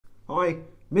Hi,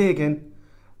 me again.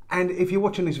 And if you're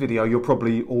watching this video, you're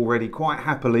probably already quite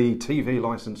happily TV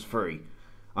licence free.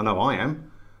 I know I am.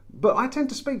 But I tend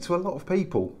to speak to a lot of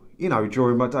people,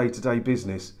 during my day-to-day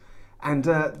business. And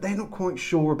they're not quite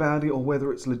sure about it or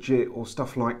whether it's legit or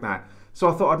stuff like that. So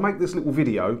I thought I'd make this little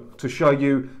video to show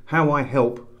you how I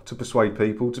help to persuade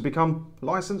people to become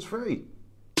licence free.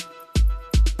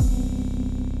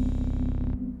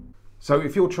 So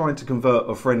if you're trying to convert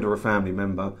a friend or a family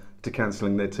member to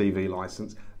cancelling their TV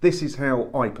licence, this is how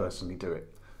I personally do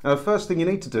it. Now, the first thing you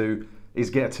need to do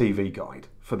is get a TV guide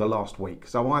for the last week.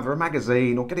 So either a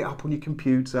magazine or get it up on your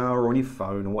computer or on your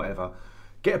phone or whatever.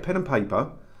 Get a pen and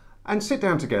paper and sit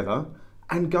down together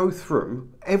and go through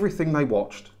everything they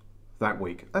watched that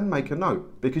week and make a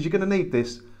note, because you're going to need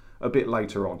this a bit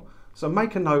later on. So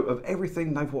make a note of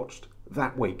everything they've watched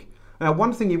that week. Now,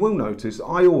 one thing you will notice,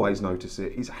 I always notice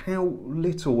it, is how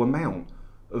little amount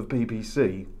of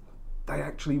BBC they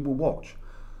actually will watch.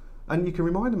 And you can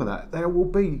remind them of that. They will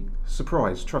be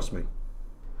surprised, trust me.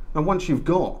 And once you've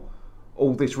got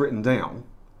all this written down,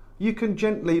 you can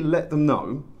gently let them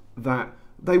know that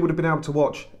they would have been able to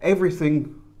watch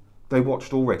everything they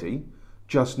watched already,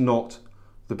 just not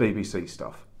the BBC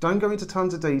stuff. Don't go into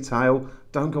tons of detail,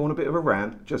 don't go on a bit of a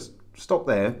rant, just stop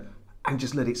there and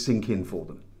just let it sink in for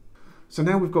them. So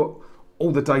now we've got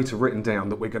all the data written down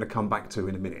that we're going to come back to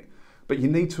in a minute. But you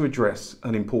need to address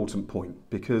an important point,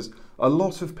 because a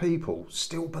lot of people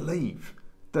still believe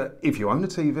that if you own a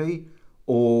TV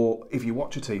or if you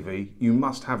watch a TV, you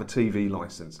must have a TV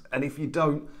licence. And if you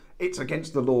don't, it's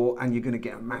against the law and you're going to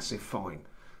get a massive fine.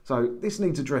 So this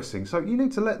needs addressing. So you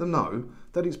need to let them know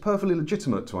that it's perfectly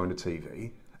legitimate to own a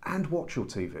TV and watch your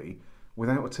TV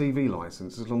without a TV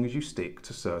licence, as long as you stick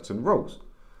to certain rules.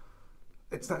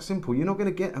 It's that simple. You're not going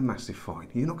to get a massive fine.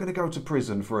 You're not going to go to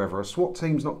prison forever. A SWAT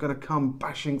team's not going to come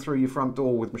bashing through your front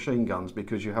door with machine guns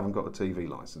because you haven't got a TV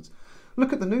licence.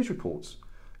 Look at the news reports.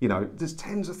 There's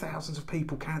tens of thousands of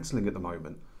people cancelling at the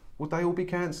moment. Would they all be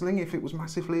cancelling if it was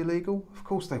massively illegal? Of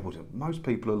course they wouldn't. Most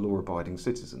people are law-abiding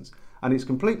citizens. And it's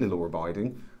completely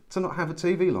law-abiding to not have a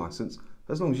TV licence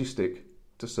as long as you stick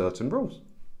to certain rules.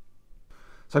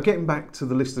 So getting back to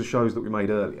the list of shows that we made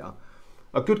earlier,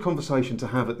 a good conversation to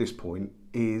have at this point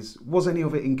is, was any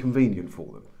of it inconvenient for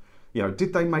them?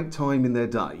 Did they make time in their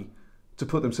day to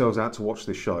put themselves out to watch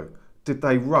this show? Did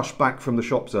they rush back from the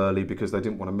shops early because they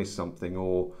didn't want to miss something?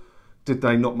 Or did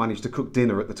they not manage to cook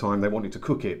dinner at the time they wanted to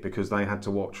cook it because they had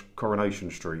to watch Coronation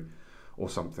Street or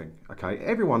something? Okay,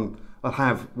 everyone will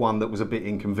have one that was a bit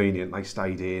inconvenient. They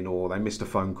stayed in or they missed a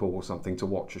phone call or something to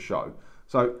watch a show.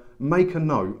 So make a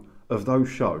note of those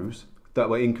shows that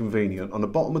were inconvenient on the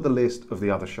bottom of the list of the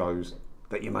other shows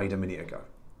that you made a minute ago.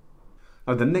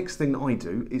 Now, the next thing I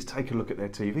do is take a look at their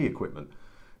TV equipment.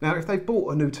 Now, if they've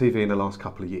bought a new TV in the last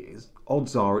couple of years,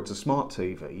 odds are it's a smart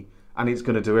TV and it's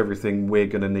going to do everything we're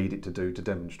going to need it to do to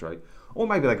demonstrate. Or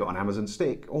maybe they got an Amazon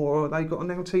Stick, or they got a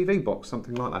Now TV box,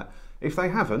 something like that. If they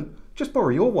haven't, just borrow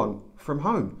your one from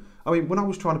home. I mean, when I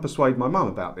was trying to persuade my mum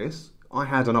about this, I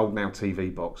had an old Now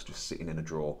TV box just sitting in a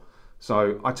drawer.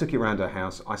 So I took it around her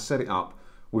house, I set it up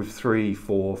with 3,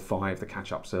 4, 5, the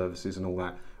catch-up services and all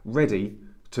that, ready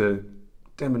to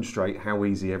demonstrate how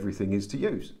easy everything is to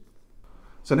use.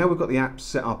 So now we've got the apps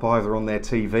set up either on their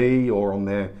TV or on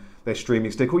their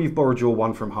streaming stick, or you've borrowed your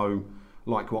one from home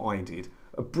like what I did.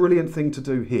 A brilliant thing to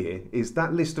do here is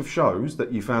that list of shows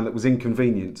that you found that was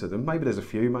inconvenient to them, maybe there's a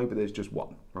few, maybe there's just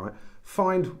one, right?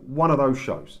 Find one of those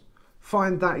shows.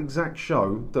 Find that exact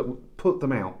show that would put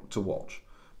them out to watch.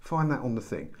 Find that on the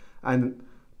thing and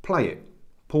play it,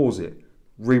 pause it,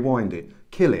 rewind it,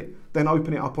 kill it, then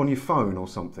open it up on your phone or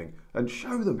something and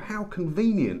show them how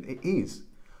convenient it is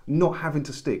not having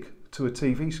to stick to a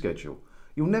TV schedule.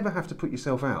 You'll never have to put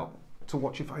yourself out to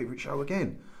watch your favourite show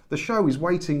again. The show is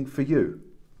waiting for you.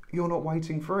 You're not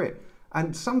waiting for it.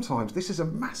 And sometimes this is a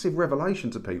massive revelation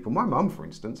to people. My mum, for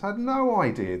instance, had no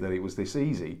idea that it was this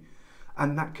easy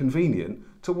and that convenient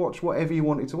to watch whatever you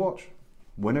wanted to watch,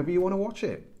 whenever you want to watch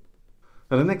it.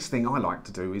 Now, the next thing I like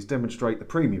to do is demonstrate the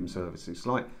premium services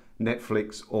like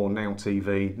Netflix or Now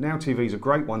TV. Now TV is a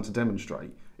great one to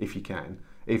demonstrate if you can,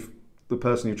 if the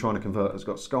person you're trying to convert has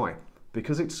got Sky,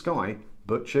 because it's Sky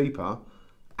but cheaper,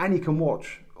 and you can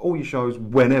watch all your shows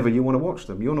whenever you want to watch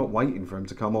them. You're not waiting for them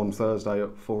to come on Thursday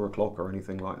at 4 o'clock or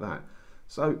anything like that.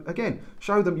 So again,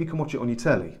 show them you can watch it on your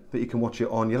telly, that you can watch it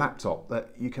on your laptop, that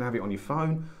you can have it on your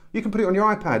phone, you can put it on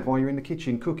your iPad while you're in the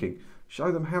kitchen cooking. Show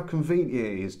them how convenient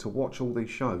it is to watch all these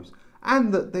shows,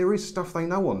 and that there is stuff they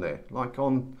know on there. Like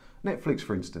on Netflix,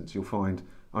 for instance, you'll find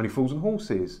Only Fools and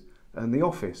Horses and The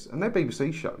Office, and they're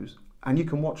BBC shows, and you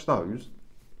can watch those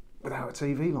without a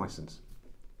TV licence.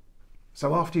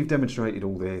 So after you've demonstrated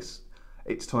all this,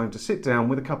 it's time to sit down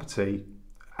with a cup of tea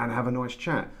and have a nice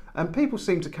chat. And people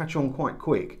seem to catch on quite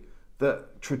quick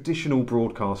that traditional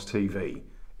broadcast TV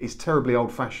is terribly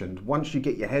old-fashioned once you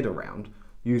get your head around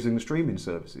using the streaming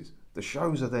services. The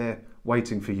shows are there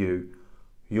waiting for you.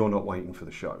 You're not waiting for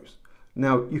the shows.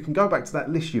 Now, you can go back to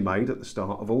that list you made at the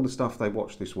start of all the stuff they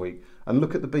watched this week and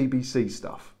look at the BBC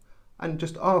stuff and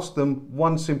just ask them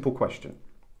one simple question.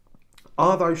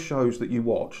 Are those shows that you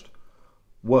watched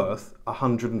worth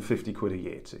 150 quid a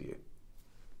year to you?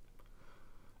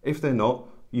 If they're not,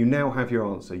 you now have your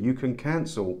answer. You can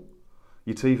cancel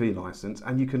your TV licence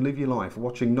and you can live your life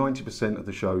watching 90% of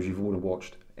the shows you've already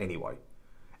watched anyway.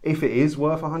 If it is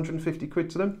worth 150 quid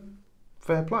to them,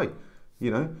 fair play.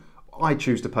 You know, I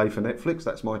choose to pay for Netflix,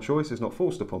 that's my choice, it's not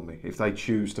forced upon me. If they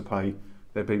choose to pay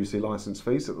their BBC licence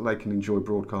fees so that they can enjoy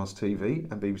broadcast TV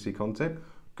and BBC content,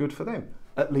 good for them.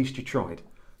 At least you tried.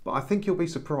 But I think you'll be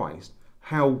surprised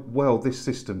how well this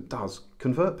system does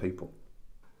convert people.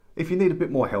 If you need a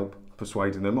bit more help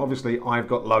persuading them, obviously I've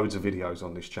got loads of videos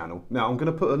on this channel. Now I'm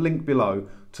going to put a link below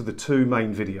to the two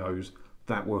main videos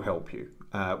that will help you.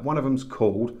 One of them's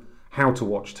called How to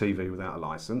Watch TV Without a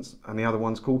Licence, and the other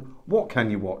one's called What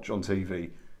Can You Watch on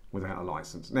TV Without a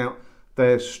Licence. Now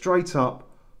they're straight up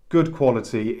good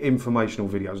quality informational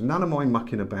videos, none of mine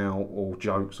mucking about or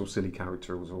jokes or silly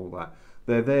characters or all that.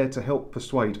 They're there to help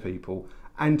persuade people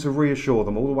and to reassure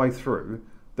them all the way through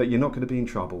that you're not going to be in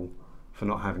trouble for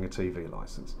not having a TV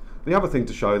licence. The other thing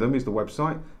to show them is the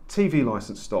website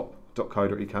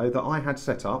tvlicencestop.co.uk that I had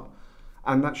set up,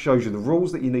 and that shows you the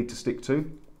rules that you need to stick to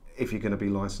if you're going to be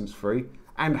licence free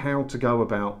and how to go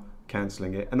about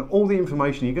cancelling it, and all the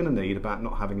information you're going to need about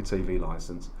not having a TV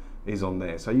licence is on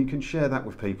there, so you can share that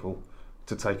with people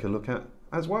to take a look at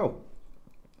as well.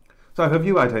 So have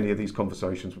you had any of these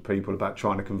conversations with people about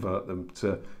trying to convert them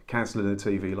to cancelling their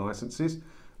TV licences?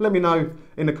 Let me know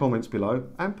in the comments below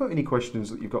and put any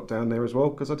questions that you've got down there as well,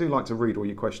 because I do like to read all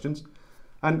your questions.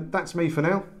 And that's me for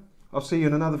now. I'll see you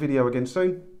in another video again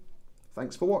soon.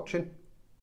 Thanks for watching.